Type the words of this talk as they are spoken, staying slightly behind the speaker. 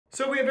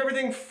So we have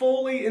everything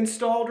fully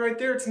installed right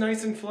there. It's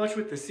nice and flush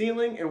with the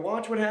ceiling, and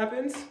watch what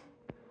happens.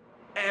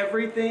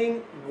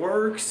 Everything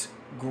works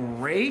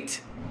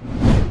great.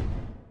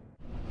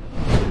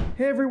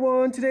 Hey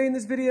everyone, today in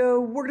this video,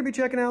 we're gonna be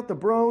checking out the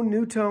Broan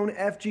NuTone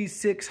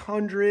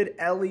FG600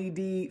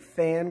 LED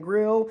fan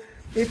grill.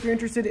 If you're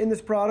interested in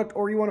this product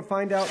or you wanna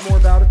find out more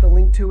about it, the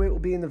link to it will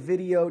be in the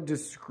video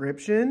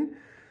description.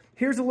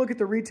 Here's a look at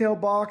the retail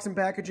box and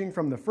packaging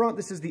from the front.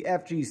 This is the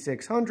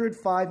FG600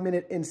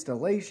 5-minute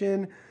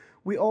installation.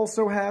 We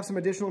also have some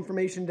additional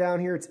information down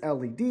here. It's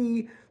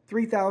LED,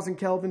 3000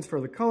 kelvins for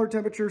the color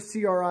temperature,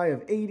 CRI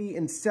of 80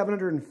 and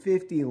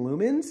 750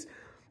 lumens.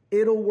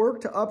 It'll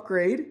work to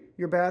upgrade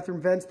your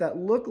bathroom vents that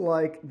look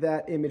like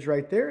that image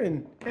right there.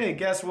 And hey,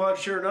 guess what?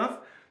 Sure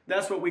enough,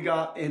 that's what we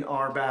got in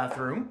our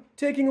bathroom.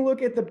 Taking a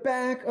look at the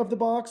back of the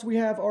box, we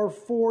have our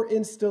 4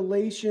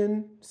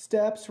 installation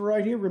steps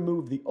right here.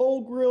 Remove the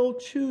old grill,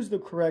 choose the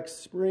correct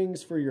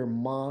springs for your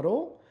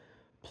model,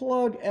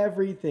 plug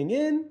everything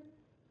in,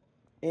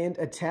 and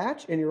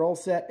attach, and you're all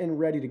set and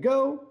ready to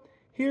go.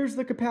 Here's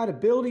the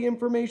compatibility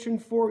information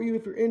for you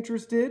if you're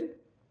interested.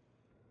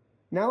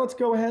 Now let's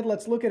go ahead,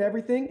 let's look at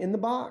everything in the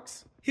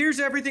box.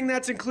 Here's everything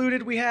that's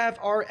included. We have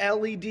our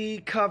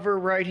LED cover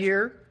right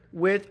here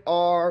with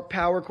our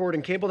power cord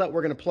and cable that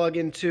we're gonna plug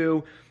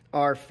into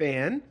our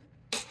fan.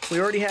 We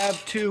already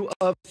have 2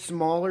 of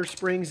smaller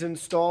springs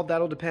installed.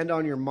 That'll depend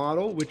on your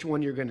model, which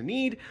one you're gonna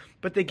need,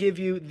 but they give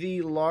you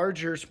the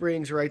larger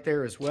springs right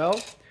there as well.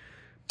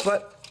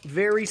 But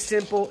very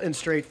simple and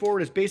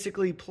straightforward. It's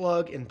basically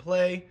plug and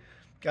play.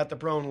 Got the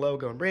Broan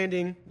logo and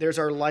branding. There's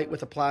our light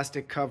with a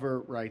plastic cover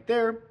right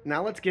there.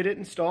 Now let's get it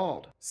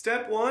installed.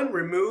 Step 1,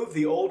 remove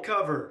the old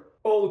cover.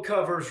 Old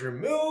cover's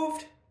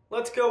removed.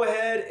 Let's go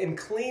ahead and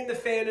clean the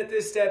fan at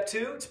this step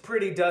too. It's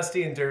pretty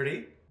dusty and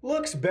dirty.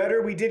 Looks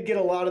better. We did get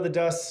a lot of the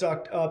dust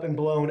sucked up and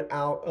blown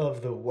out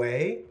of the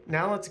way.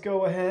 Now let's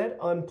go ahead,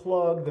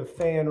 unplug the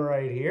fan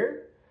right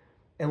here,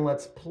 and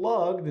let's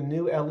plug the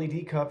new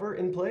LED cover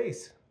in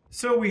place.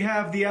 So we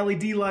have the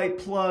LED light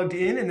plugged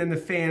in and then the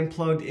fan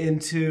plugged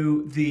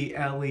into the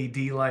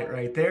LED light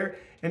right there.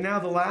 And now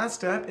the last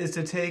step is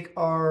to take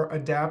our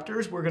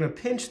adapters. We're gonna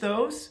pinch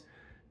those,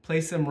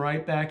 place them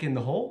right back in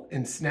the hole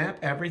and snap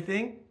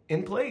everything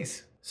in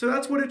place. So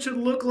that's what it should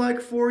look like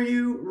for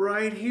you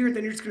right here.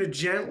 Then you're just gonna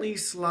gently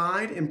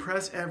slide and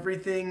press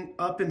everything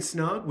up and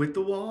snug with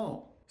the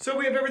wall. So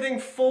we have everything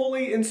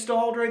fully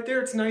installed right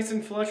there. It's nice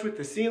and flush with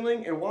the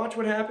ceiling, and watch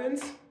what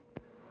happens.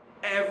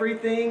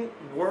 Everything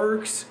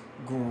works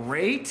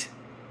great.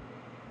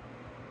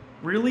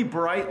 Really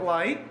bright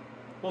light.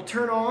 We'll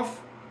turn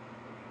off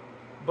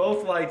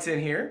both lights in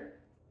here.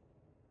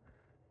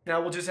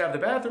 Now we'll just have the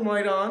bathroom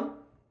light on.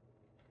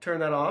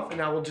 Turn that off, and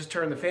now we'll just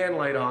turn the fan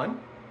light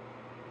on.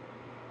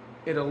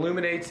 It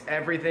illuminates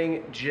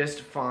everything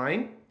just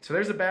fine. So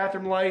there's a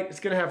bathroom light. It's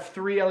gonna have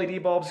 3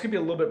 LED bulbs. It's gonna be a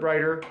little bit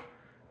brighter,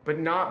 but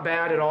not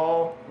bad at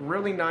all.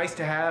 Really nice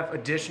to have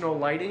additional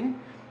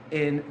lighting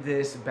in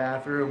this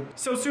bathroom.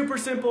 So super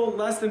simple,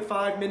 less than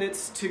 5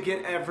 minutes to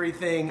get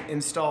everything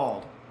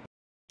installed.